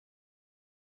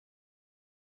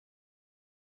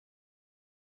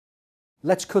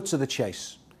Let's cut to the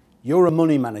chase. You're a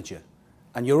money manager,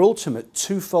 and your ultimate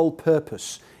twofold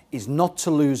purpose is not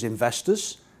to lose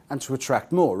investors and to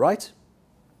attract more, right?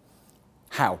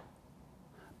 How?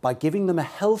 By giving them a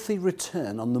healthy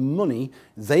return on the money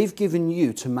they've given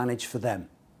you to manage for them.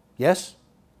 Yes?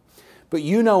 But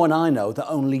you know and I know that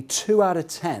only 2 out of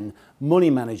 10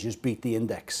 money managers beat the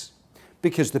index,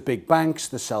 because the big banks,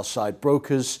 the sell-side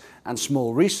brokers and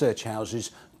small research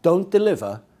houses don't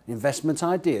deliver investment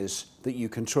ideas that you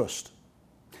can trust.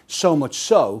 So much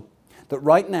so that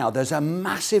right now there's a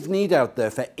massive need out there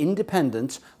for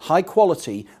independent,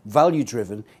 high-quality,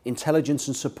 value-driven intelligence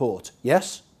and support.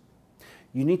 Yes?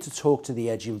 You need to talk to the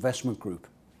Edge Investment Group.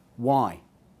 Why?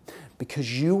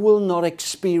 Because you will not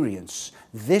experience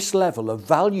this level of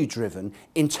value-driven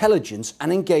intelligence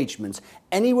and engagement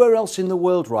anywhere else in the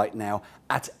world right now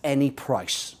at any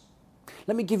price.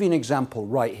 Let me give you an example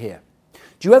right here.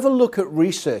 Do you ever look at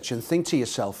research and think to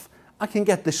yourself, I can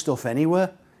get this stuff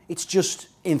anywhere? It's just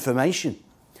information.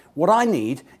 What I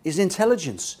need is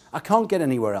intelligence. I can't get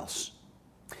anywhere else.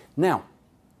 Now,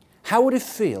 how would it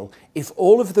feel if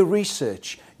all of the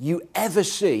research you ever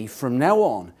see from now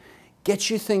on gets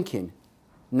you thinking,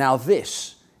 now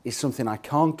this is something I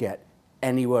can't get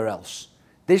anywhere else.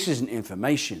 This isn't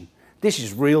information. This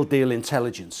is real deal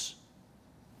intelligence.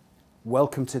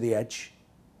 Welcome to the Edge.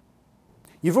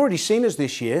 You've already seen us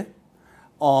this year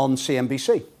on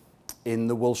CNBC, in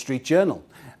the Wall Street Journal,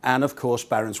 and of course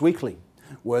Barron's Weekly,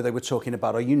 where they were talking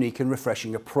about our unique and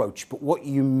refreshing approach. But what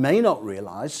you may not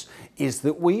realize is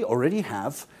that we already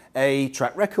have a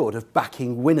track record of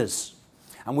backing winners.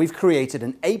 And we've created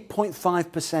an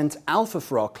 8.5% alpha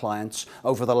for our clients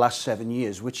over the last 7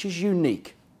 years, which is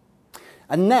unique.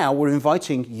 And now we're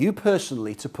inviting you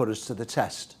personally to put us to the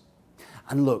test.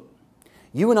 And look,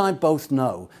 you and I both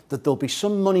know that there'll be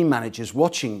some money managers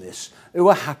watching this who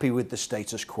are happy with the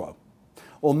status quo,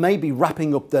 or maybe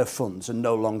wrapping up their funds and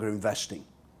no longer investing.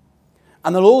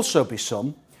 And there'll also be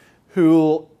some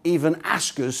who'll even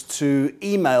ask us to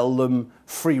email them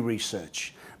free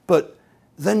research. But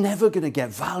they're never going to get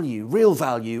value, real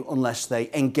value, unless they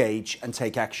engage and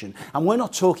take action. And we're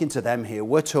not talking to them here,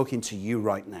 we're talking to you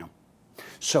right now.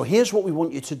 So here's what we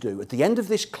want you to do. At the end of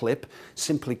this clip,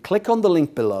 simply click on the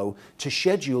link below to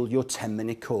schedule your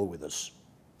 10-minute call with us.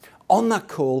 On that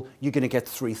call, you're going to get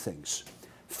 3 things.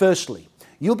 Firstly,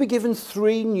 you'll be given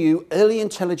 3 new early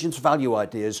intelligence value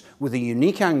ideas with a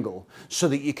unique angle so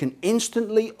that you can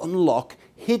instantly unlock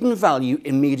hidden value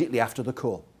immediately after the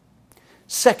call.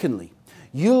 Secondly,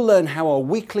 you'll learn how our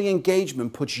weekly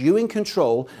engagement puts you in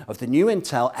control of the new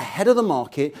intel ahead of the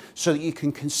market so that you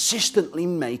can consistently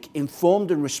make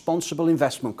informed and responsible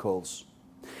investment calls.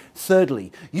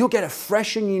 Thirdly, you'll get a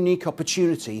fresh and unique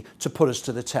opportunity to put us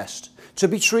to the test, to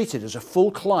be treated as a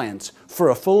full client for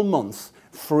a full month,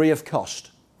 free of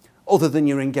cost, other than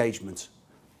your engagement.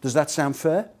 Does that sound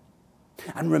fair?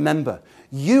 And remember,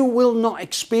 you will not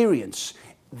experience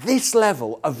this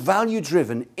level of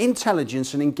value-driven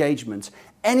intelligence and engagement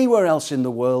anywhere else in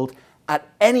the world at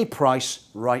any price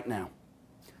right now.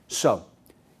 So,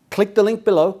 click the link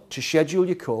below to schedule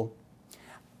your call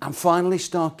and finally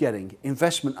start getting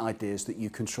investment ideas that you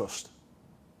can trust.